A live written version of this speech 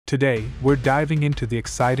Today, we're diving into the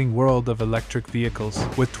exciting world of electric vehicles,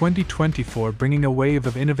 with 2024 bringing a wave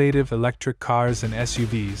of innovative electric cars and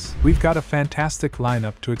SUVs. We've got a fantastic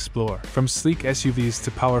lineup to explore. From sleek SUVs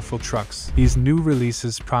to powerful trucks, these new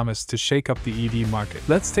releases promise to shake up the EV market.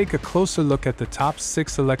 Let's take a closer look at the top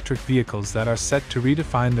 6 electric vehicles that are set to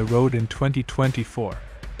redefine the road in 2024.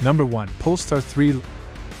 Number 1. Polestar 3.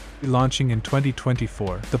 Launching in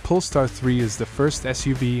 2024, the Polestar 3 is the first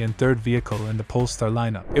SUV and third vehicle in the Polestar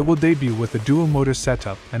lineup. It will debut with a dual-motor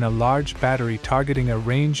setup and a large battery targeting a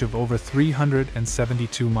range of over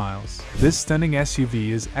 372 miles. This stunning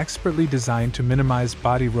SUV is expertly designed to minimize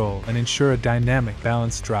body roll and ensure a dynamic,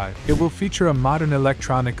 balanced drive. It will feature a modern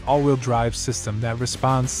electronic all-wheel drive system that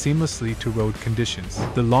responds seamlessly to road conditions.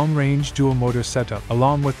 The long-range dual-motor setup,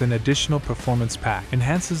 along with an additional performance pack,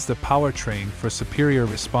 enhances the powertrain for superior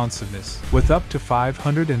responsiveness. With up to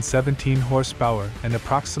 517 horsepower and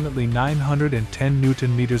approximately 910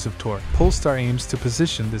 Newton-meters of torque, Polestar aims to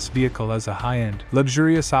position this vehicle as a high-end,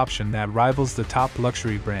 luxurious option that rivals the top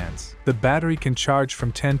luxury brands. The battery can charge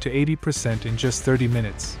from 10 to 80% in just 30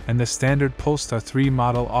 minutes, and the standard Polestar 3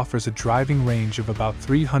 model offers a driving range of about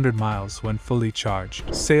 300 miles when fully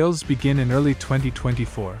charged. Sales begin in early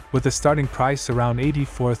 2024, with a starting price around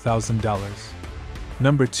 $84,000.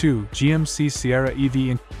 Number 2. GMC Sierra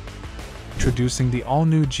EV. Introducing the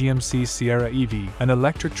all-new GMC Sierra EV, an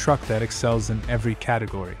electric truck that excels in every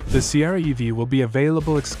category. The Sierra EV will be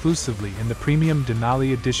available exclusively in the premium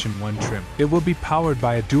Denali Edition 1 trim. It will be powered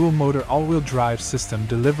by a dual-motor all-wheel drive system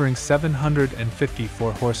delivering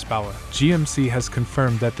 754 horsepower. GMC has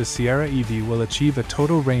confirmed that the Sierra EV will achieve a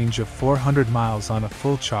total range of 400 miles on a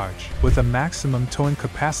full charge, with a maximum towing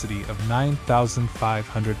capacity of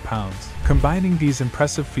 9,500 pounds. Combining these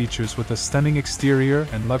impressive features with a stunning exterior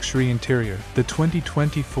and luxury interior, the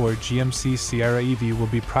 2024 GMC Sierra EV will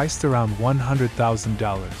be priced around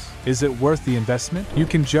 $100,000. Is it worth the investment? You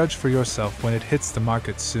can judge for yourself when it hits the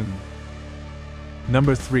market soon.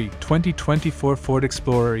 Number 3. 2024 Ford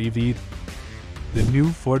Explorer EV. The new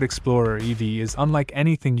Ford Explorer EV is unlike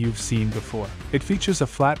anything you've seen before. It features a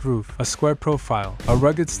flat roof, a square profile, a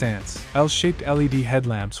rugged stance, L-shaped LED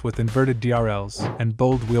headlamps with inverted DRLs, and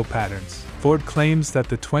bold wheel patterns. Ford claims that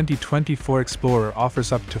the 2024 Explorer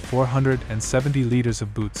offers up to 470 liters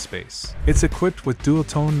of boot space. It's equipped with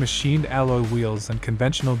dual-tone machined alloy wheels and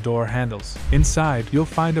conventional door handles. Inside, you'll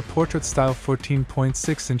find a portrait-style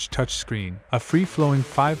 14.6-inch touchscreen, a free-flowing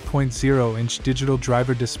 5.0-inch digital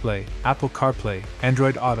driver display, Apple CarPlay,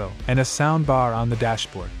 Android Auto, and a soundbar on the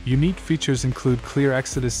dashboard. Unique features include clear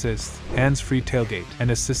exit assist, hands-free tailgate, and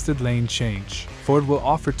assisted lane change. Ford will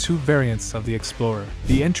offer 2 variants of the Explorer.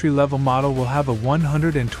 The entry-level model will have a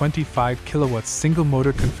 125 kilowatt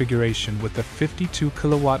single-motor configuration with a 52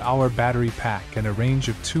 kilowatt-hour battery pack and a range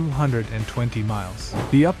of 220 miles.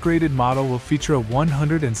 The upgraded model will feature a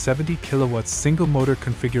 170 kilowatt single-motor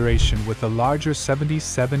configuration with a larger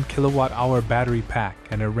 77 kilowatt-hour battery pack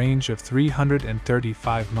and a range of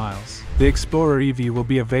 335 miles. The Explorer EV will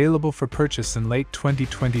be available for purchase in late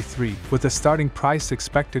 2023, with a starting price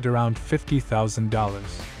expected around $50,000.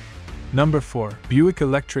 Number 4. Buick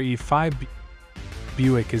Electra E5.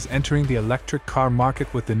 Buick is entering the electric car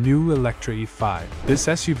market with the new Electra E5. This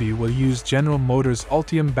SUV will use General Motors'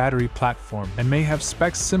 Ultium battery platform and may have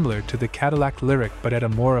specs similar to the Cadillac Lyriq but at a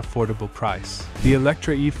more affordable price. The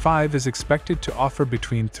Electra E5 is expected to offer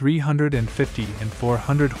between 350 and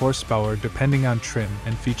 400 horsepower depending on trim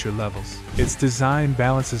and feature levels. Its design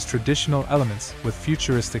balances traditional elements with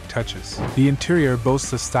futuristic touches. The interior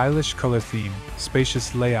boasts a stylish color theme,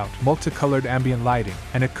 spacious layout, multicolored ambient lighting,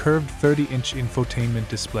 and a curved 30-inch infotainment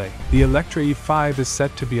display. The Electra E5 is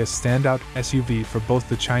set to be a standout SUV for both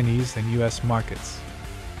the Chinese and US markets.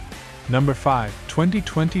 Number 5.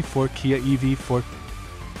 2024 Kia EV4.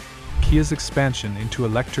 Kia's expansion into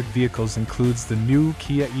electric vehicles includes the new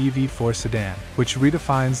Kia EV4 sedan, which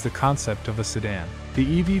redefines the concept of a sedan.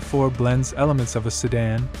 The EV4 blends elements of a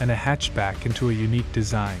sedan and a hatchback into a unique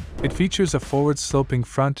design. It features a forward-sloping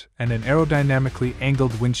front and an aerodynamically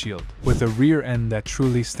angled windshield, with a rear end that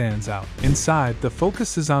truly stands out. Inside, the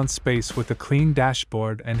focus is on space with a clean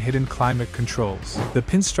dashboard and hidden climate controls. The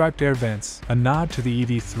pinstriped air vents, a nod to the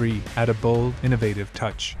EV3, add a bold, innovative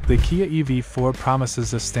touch. The Kia EV4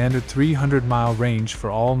 promises a standard 300-mile range for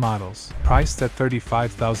all models, priced at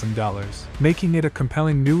 $35,000, making it a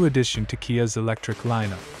compelling new addition to Kia's electric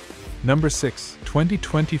lineup. Number 6.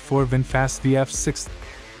 2024 VinFast VF6.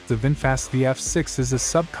 the VinFast VF6 is a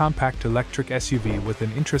subcompact electric SUV with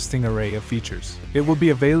an interesting array of features. It will be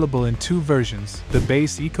available in two versions, the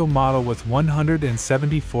base Eco model with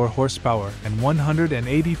 174 horsepower and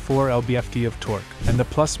 184 lb-ft of torque, and the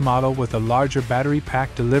Plus model with a larger battery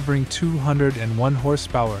pack delivering 201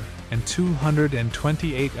 horsepower and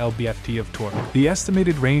 228 lb-ft of torque. The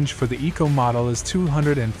estimated range for the Eco model is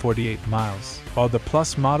 248 miles, while the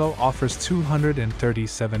Plus model offers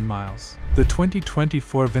 237 miles. The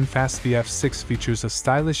 2024 VinFast VF6 features a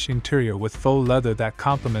stylish interior with faux leather that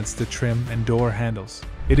complements the trim and door handles.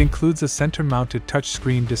 It includes a center-mounted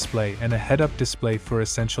touchscreen display and a head-up display for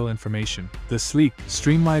essential information. The sleek,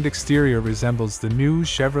 streamlined exterior resembles the new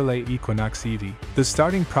Chevrolet Equinox EV. The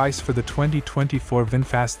starting price for the 2024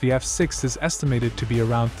 VinFast VF6 is estimated to be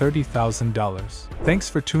around $30,000. Thanks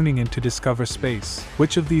for tuning in to Discover Space.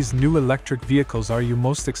 Which of these new electric vehicles are you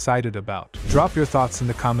most excited about? Drop your thoughts in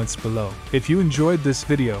the comments below. If you enjoyed this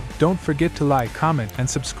video, don't forget to like, comment, and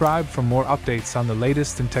subscribe for more updates on the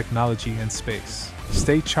latest in technology and space.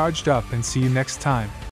 Stay charged up and see you next time.